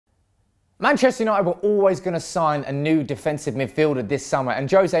Manchester United were always going to sign a new defensive midfielder this summer, and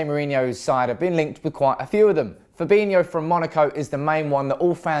Jose Mourinho's side have been linked with quite a few of them. Fabinho from Monaco is the main one that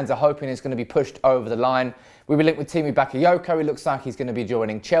all fans are hoping is going to be pushed over the line. We've been linked with Timo Bakayoko. It looks like he's going to be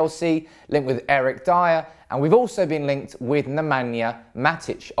joining Chelsea, linked with Eric Dyer, and we've also been linked with Nemanja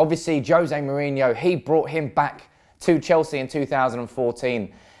Matic. Obviously, Jose Mourinho, he brought him back to Chelsea in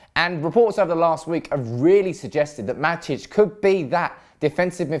 2014, and reports over the last week have really suggested that Matic could be that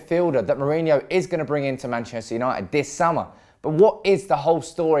defensive midfielder that Mourinho is going to bring into Manchester United this summer. But what is the whole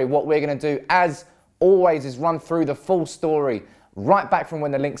story? What we're going to do, as always, is run through the full story right back from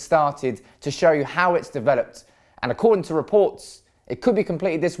when the link started to show you how it's developed. And according to reports, it could be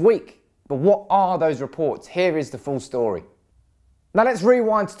completed this week. But what are those reports? Here is the full story. Now let's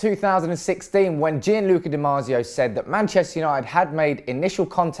rewind to 2016 when Gianluca Di Marzio said that Manchester United had made initial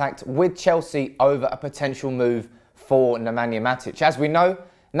contact with Chelsea over a potential move for Nemanja Matic. As we know,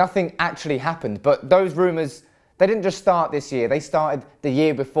 nothing actually happened, but those rumours, they didn't just start this year. They started the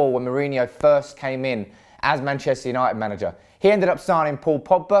year before when Mourinho first came in as Manchester United manager. He ended up signing Paul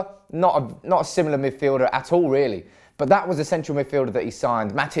Pogba, not a similar midfielder at all really, but that was a central midfielder that he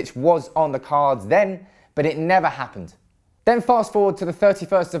signed. Matic was on the cards then, but it never happened. Then fast forward to the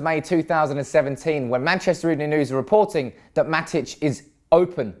 31st of May 2017 when Manchester Evening News are reporting that Matic is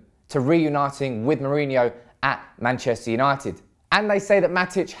open to reuniting with Mourinho at Manchester United. And they say that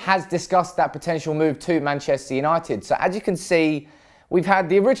Matic has discussed that potential move to Manchester United. So as you can see, we've had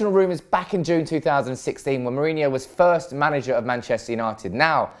the original rumours back in June 2016 when Mourinho was first manager of Manchester United.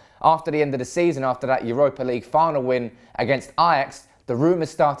 Now, after the end of the season, after that Europa League final win against Ajax, the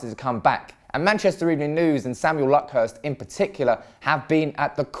rumours started to come back. And Manchester Evening News and Samuel Luckhurst in particular have been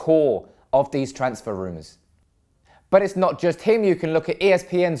at the core of these transfer rumours. But it's not just him. You can look at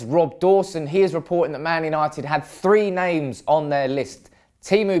ESPN's Rob Dawson. He is reporting that Man United had 3 names on their list: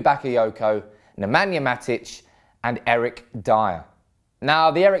 Timo Bakayoko, Nemanja Matic and Eric Dyer.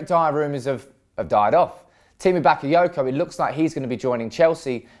 Now, the Eric Dyer rumours have died off. Timo Bakayoko, it looks like he's going to be joining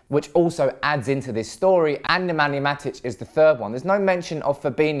Chelsea, which also adds into this story. And Nemanja Matic is the third one. There's no mention of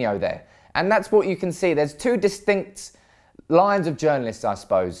Fabinho there. And that's what you can see. There's 2 distinct lines of journalists, I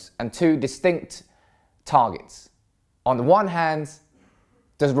suppose, and 2 distinct targets. On the one hand,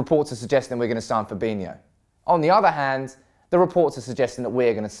 the reports are suggesting we're going to sign Fabinho. On the other hand, the reports are suggesting that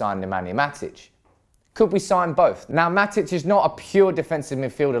we're going to sign Nemanja Matic. Could we sign both? Now, Matic is not a pure defensive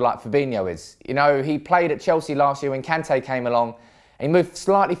midfielder like Fabinho is. You know, he played at Chelsea last year when Kante came along, and he moved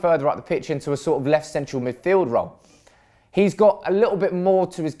slightly further up the pitch into a sort of left central midfield role. He's got a little bit more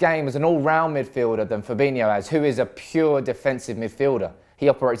to his game as an all-round midfielder than Fabinho has, who is a pure defensive midfielder. He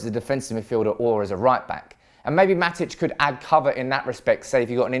operates as a defensive midfielder or as a right-back. And maybe Matic could add cover in that respect. Say if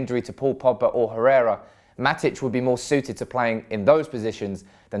you got an injury to Paul Pogba or Herrera, Matic would be more suited to playing in those positions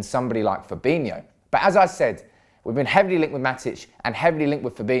than somebody like Fabinho. But as I said, we've been heavily linked with Matic and heavily linked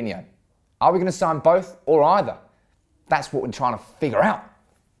with Fabinho. Are we going to sign both or either? That's what we're trying to figure out.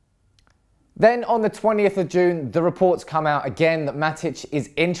 Then on the 20th of June, the reports come out again that Matic is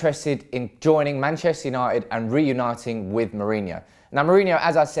interested in joining Manchester United and reuniting with Mourinho. Now, Mourinho,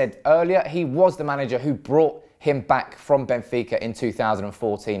 as I said earlier, he was the manager who brought him back from Benfica in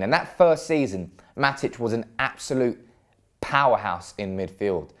 2014. And that first season, Matic was an absolute powerhouse in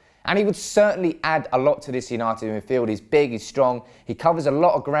midfield. And he would certainly add a lot to this United midfield. He's big, he's strong, he covers a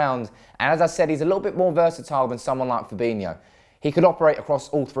lot of ground. And as I said, he's a little bit more versatile than someone like Fabinho. He could operate across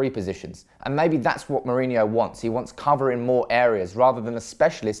all 3 positions. And maybe that's what Mourinho wants. He wants cover in more areas rather than a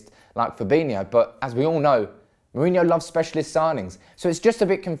specialist like Fabinho. But as we all know, Mourinho loves specialist signings. So it's just a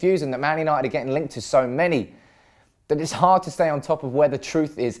bit confusing that Man United are getting linked to so many that it's hard to stay on top of where the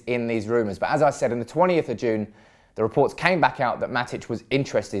truth is in these rumours. But as I said, on the 20th of June, the reports came back out that Matic was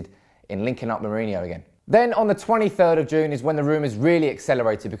interested in linking up Mourinho again. Then on the 23rd of June is when the rumours really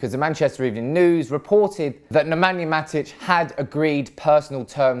accelerated because the Manchester Evening News reported that Nemanja Matic had agreed personal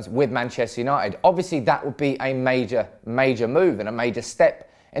terms with Manchester United. Obviously, that would be a major move and a major step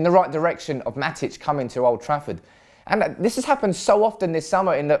in the right direction of Matic coming to Old Trafford. And this has happened so often this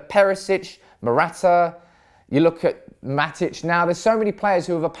summer in that Perisic, Morata, you look at Matic now, there's so many players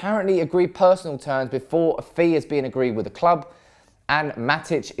who have apparently agreed personal terms before a fee has been agreed with the club, and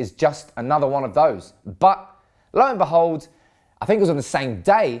Matic is just another one of those. But lo and behold, I think it was on the same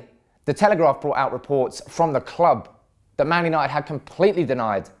day, the Telegraph brought out reports from the club that Man United had completely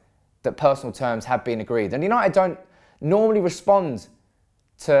denied that personal terms had been agreed. And United don't normally respond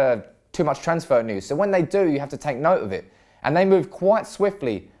to too much transfer news. So when they do, you have to take note of it. And they moved quite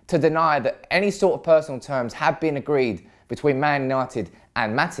swiftly to deny that any sort of personal terms had been agreed between Man United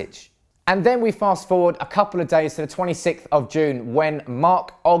and Matic. And then we fast forward a couple of days to the 26th of June when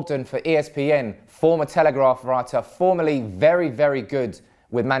Mark Ogden for ESPN, former Telegraph writer, formerly very, very good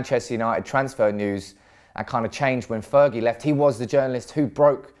with Manchester United transfer news, and kind of changed when Fergie left. He was the journalist who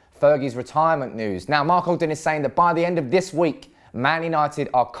broke Fergie's retirement news. Now, Mark Ogden is saying that by the end of this week, Man United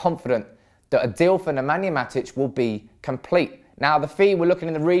are confident that a deal for Nemanja Matic will be complete. Now, the fee, we're looking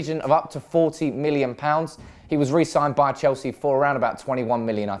in the region of up to £40 million. He was re-signed by Chelsea for around about 21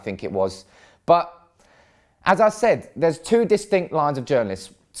 million, I think it was. But as I said, there's two distinct lines of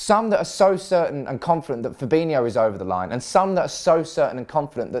journalists. Some that are so certain and confident that Fabinho is over the line, and some that are so certain and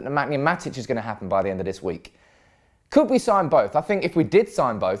confident that Nemanja Matic is going to happen by the end of this week. Could we sign both? I think if we did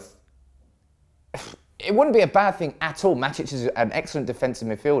sign both, it wouldn't be a bad thing at all. Matic is an excellent defensive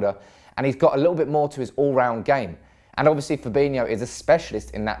midfielder, and he's got a little bit more to his all-round game. And obviously Fabinho is a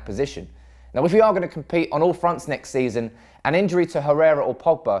specialist in that position. Now, if we are going to compete on all fronts next season, an injury to Herrera or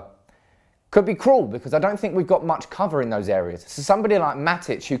Pogba could be cruel, because I don't think we've got much cover in those areas. So somebody like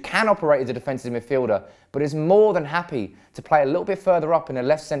Matic, who can operate as a defensive midfielder, but is more than happy to play a little bit further up in a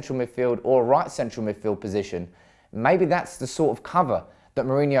left central midfield or a right central midfield position, maybe that's the sort of cover that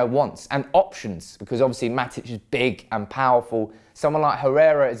Mourinho wants, and options, because obviously Matic is big and powerful. Someone like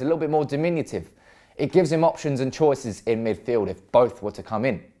Herrera is a little bit more diminutive. It gives him options and choices in midfield if both were to come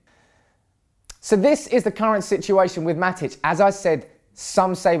in. So this is the current situation with Matic. As I said,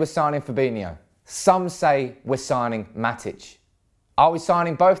 some say we're signing Fabinho. Some say we're signing Matic. Are we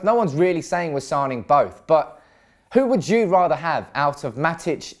signing both? No one's really saying we're signing both. But who would you rather have out of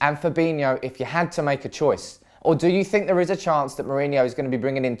Matic and Fabinho if you had to make a choice? Or do you think there is a chance that Mourinho is going to be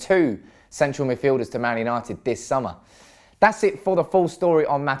bringing in two central midfielders to Man United this summer? That's it for the full story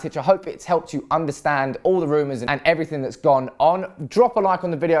on Matic. I hope it's helped you understand all the rumours and everything that's gone on. Drop a like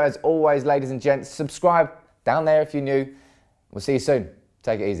on the video as always, ladies and gents. Subscribe down there if you're new. We'll see you soon.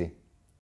 Take it easy.